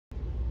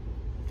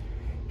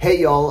Hey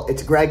y'all,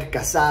 it's Greg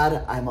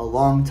Casar. I'm a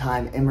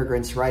longtime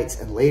immigrants' rights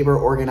and labor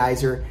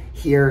organizer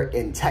here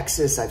in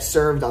Texas. I've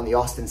served on the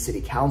Austin City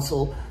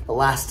Council the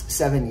last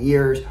 7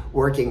 years,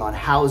 working on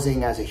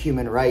housing as a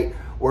human right,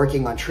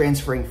 working on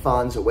transferring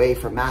funds away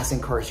from mass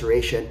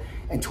incarceration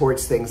and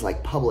towards things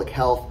like public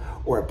health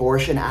or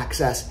abortion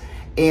access,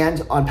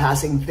 and on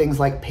passing things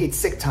like paid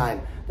sick time.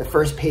 The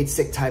first paid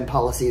sick time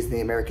policies in the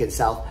American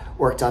South,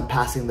 worked on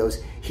passing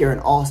those here in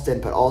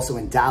Austin, but also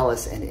in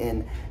Dallas and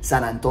in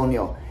San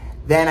Antonio.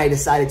 Then I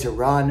decided to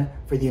run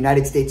for the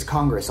United States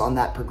Congress on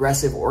that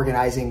progressive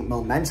organizing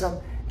momentum.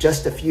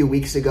 Just a few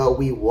weeks ago,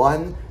 we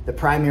won the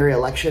primary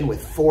election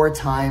with 4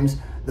 times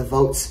the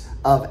votes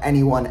of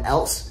anyone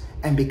else.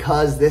 And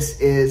because this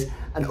is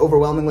an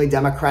overwhelmingly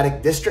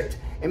Democratic district,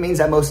 it means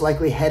I'm most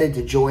likely headed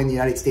to join the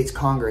United States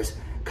Congress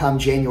come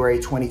January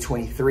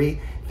 2023,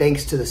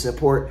 thanks to the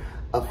support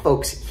of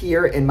folks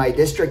here in my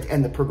district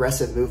and the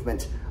progressive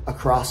movement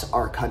across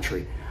our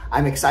country.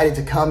 I'm excited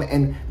to come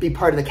and be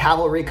part of the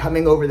cavalry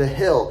coming over the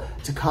hill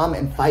to come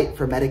and fight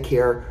for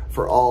Medicare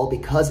for all,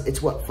 because it's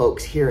what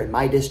folks here in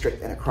my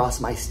district and across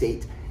my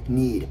state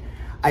need.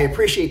 I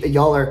appreciate that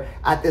y'all are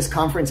at this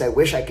conference. I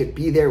wish I could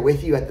be there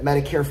with you at the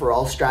Medicare for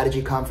All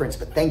Strategy Conference,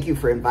 but thank you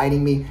for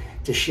inviting me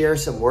to share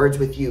some words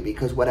with you,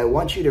 because what I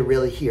want you to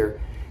really hear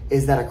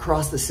is that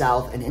across the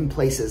South and in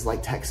places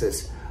like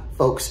Texas,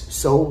 folks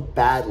so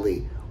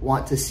badly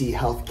want to see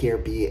healthcare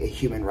be a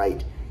human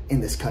right in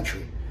this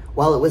country.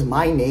 While it was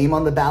my name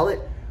on the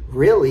ballot,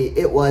 really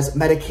it was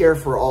Medicare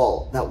for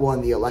all that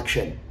won the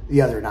election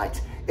the other night.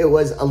 It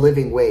was a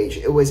living wage.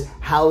 It was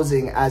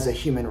housing as a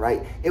human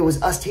right. It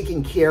was us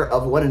taking care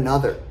of one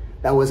another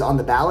that was on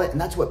the ballot,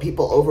 and that's what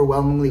people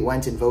overwhelmingly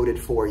went and voted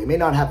for. You may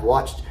not have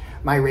watched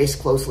my race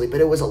closely,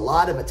 but it was a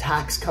lot of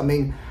attacks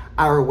coming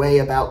our way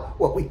about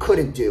what we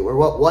couldn't do, or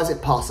what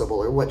wasn't possible,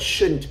 or what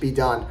shouldn't be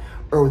done,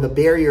 or the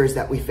barriers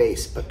that we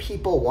face. But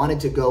people wanted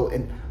to go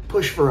and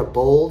push for a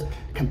bold,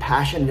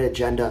 compassionate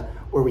agenda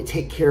where we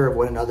take care of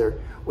one another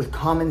with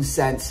common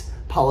sense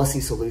policy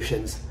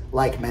solutions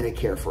like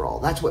Medicare for all.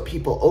 That's what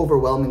people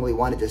overwhelmingly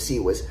wanted to see,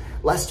 was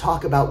let's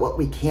talk about what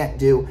we can't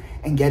do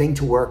and getting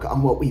to work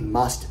on what we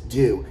must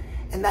do.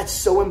 And that's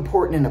so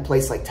important in a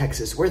place like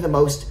Texas. We're the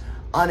most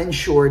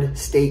uninsured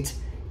state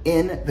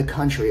in the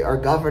country. Our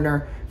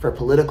governor, for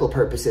political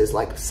purposes,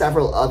 like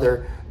several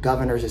other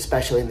governors,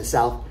 especially in the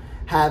South,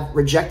 have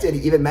rejected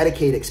even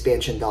Medicaid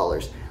expansion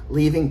dollars,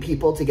 leaving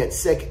people to get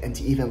sick and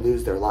to even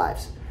lose their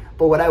lives.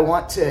 But what I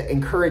want to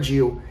encourage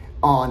you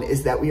on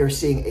is that we are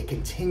seeing a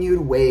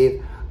continued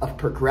wave of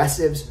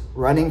progressives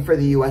running for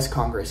the US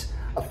Congress,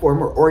 of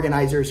former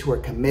organizers who are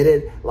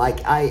committed,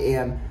 like I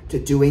am, to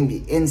doing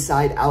the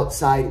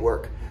inside-outside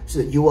work so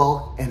that you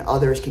all and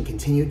others can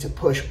continue to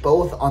push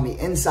both on the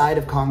inside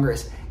of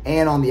Congress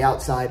and on the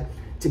outside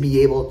to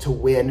be able to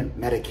win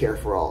Medicare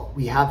for all.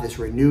 We have this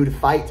renewed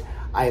fight.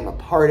 I am a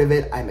part of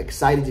it. I'm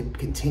excited to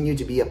continue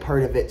to be a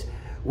part of it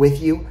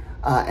with you.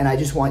 And I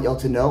just want y'all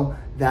to know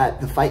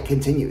that the fight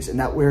continues and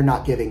that we're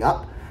not giving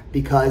up,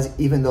 because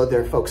even though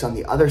there are folks on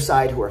the other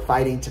side who are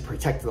fighting to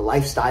protect the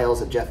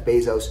lifestyles of Jeff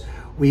Bezos,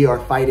 we are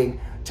fighting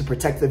to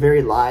protect the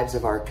very lives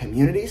of our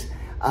communities.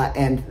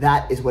 And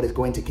that is what is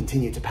going to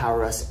continue to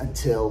power us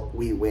until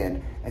we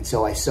win. And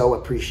so I so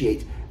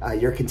appreciate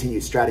your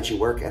continued strategy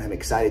work, and I'm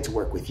excited to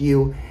work with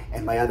you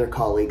and my other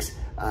colleagues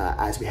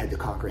as we head to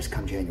Congress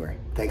come January.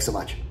 Thanks so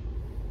much.